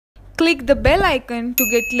Click the bell icon to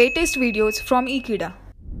get latest videos from Ekeeda.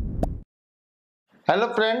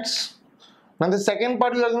 Hello friends, now the second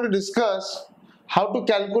part we are going to discuss how to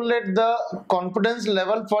calculate the confidence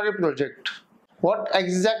level for a project. What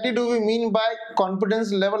exactly do we mean by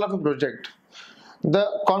confidence level of a project? The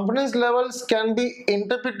confidence levels can be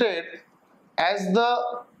interpreted as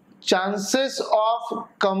the chances of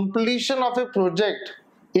completion of a project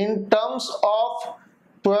in terms of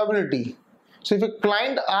probability. So if a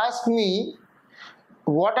client asks me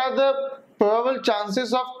what are the probable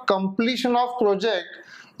chances of completion of project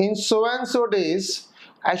in so and so days,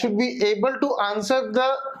 I should be able to answer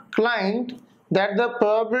the client that the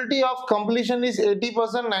probability of completion is 80%,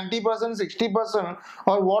 90%, 60%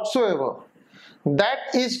 or whatsoever.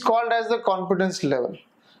 That is called as the confidence level.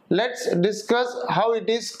 Let's discuss how it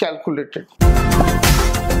is calculated.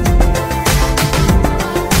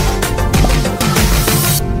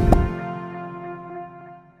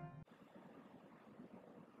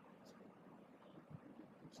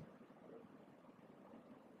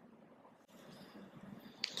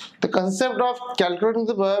 The concept of calculating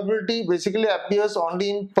the probability basically appears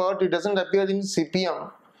only in PERT, it doesn't appear in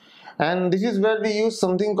CPM. And this is where we use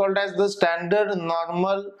something called as the standard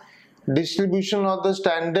normal distribution or the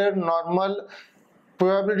standard normal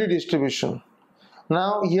probability distribution.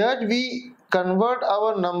 Now here we convert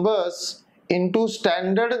our numbers into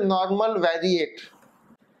standard normal variate.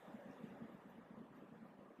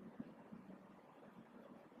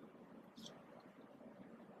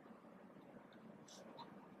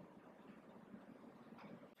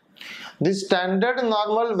 The standard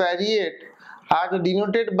normal variate are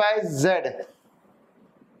denoted by Z,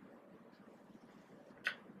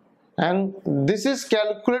 and this is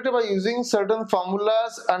calculated by using certain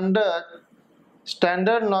formulas under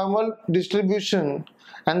standard normal distribution,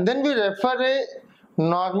 and then we refer a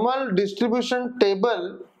normal distribution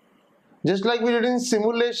table. Just like we did in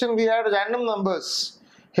simulation, we had random numbers.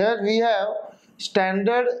 Here we have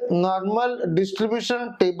standard normal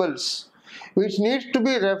distribution tables which needs to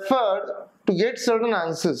be referred to get certain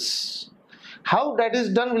answers. How that is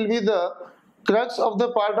done will be the crux of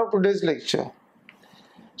the part of today's lecture.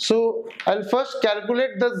 So I'll first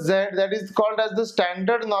calculate the Z, that is called as the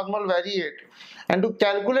standard normal variate, and to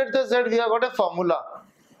calculate the Z we have got a formula.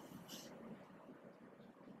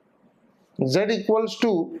 Z equals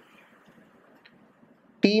to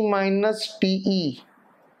T minus TE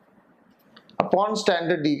upon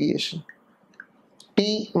standard deviation.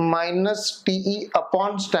 T minus TE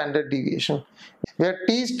upon standard deviation, where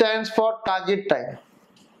T stands for target time.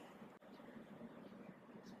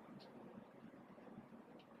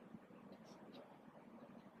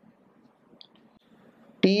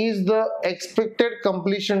 T is the expected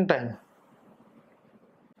completion time.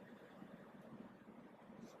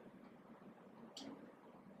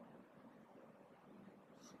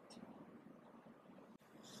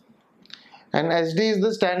 And SD is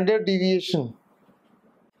the standard deviation.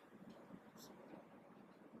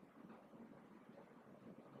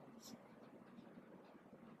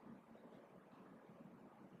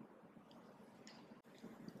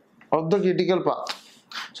 Of the critical path.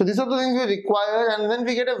 So these are the things we require, and then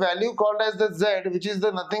we get a value called as the Z, which is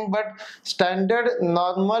the nothing but standard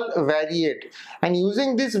normal variate, and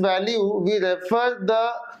using this value we refer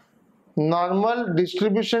the normal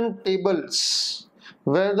distribution tables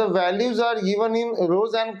where the values are given in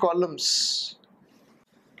rows and columns.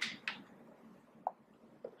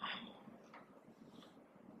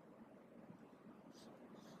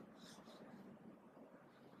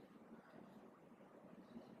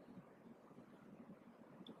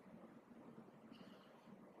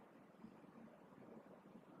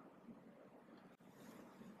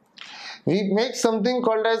 We make something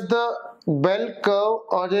called as the bell curve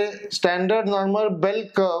or a standard normal bell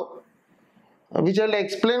curve, which I'll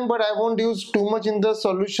explain, but I won't use too much in the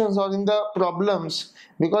solutions or in the problems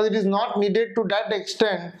because it is not needed to that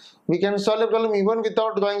extent. We can solve a problem even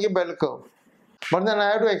without drawing a bell curve. But then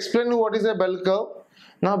I have to explain you what is a bell curve.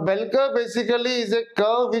 Now bell curve basically is a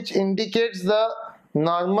curve which indicates the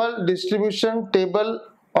normal distribution table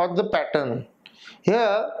or the pattern.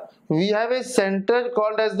 Here we have a center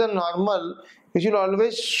called as the normal, which will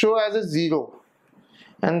always show as a 0,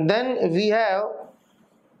 and then we have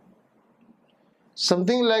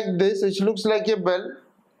something like this which looks like a bell,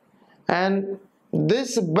 and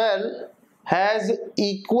this bell has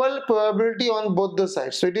equal probability on both the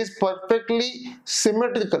sides, so it is perfectly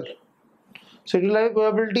symmetrical. So it will have a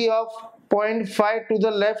probability of 0.5 to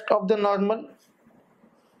the left of the normal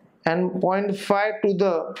and 0.5 to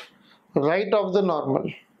the right of the normal,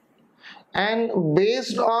 and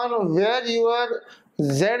based on where your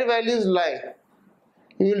Z values lie,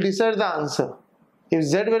 we will decide the answer. If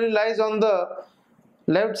z value lies on the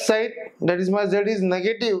left side, that is my z is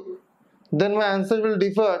negative, then my answer will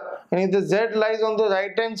differ. And if the z lies on the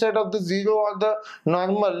right hand side of the 0 or the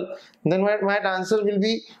normal, then my answer will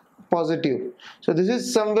be positive. So this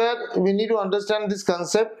is somewhere we need to understand this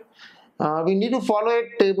concept. We need to follow a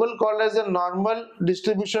table called as a normal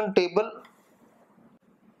distribution table.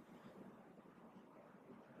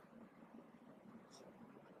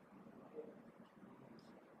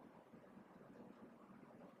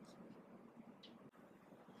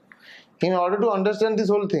 In order to understand this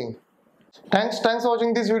whole thing. Thanks for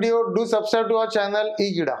watching this video. Do subscribe to our channel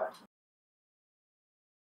Ekeeda.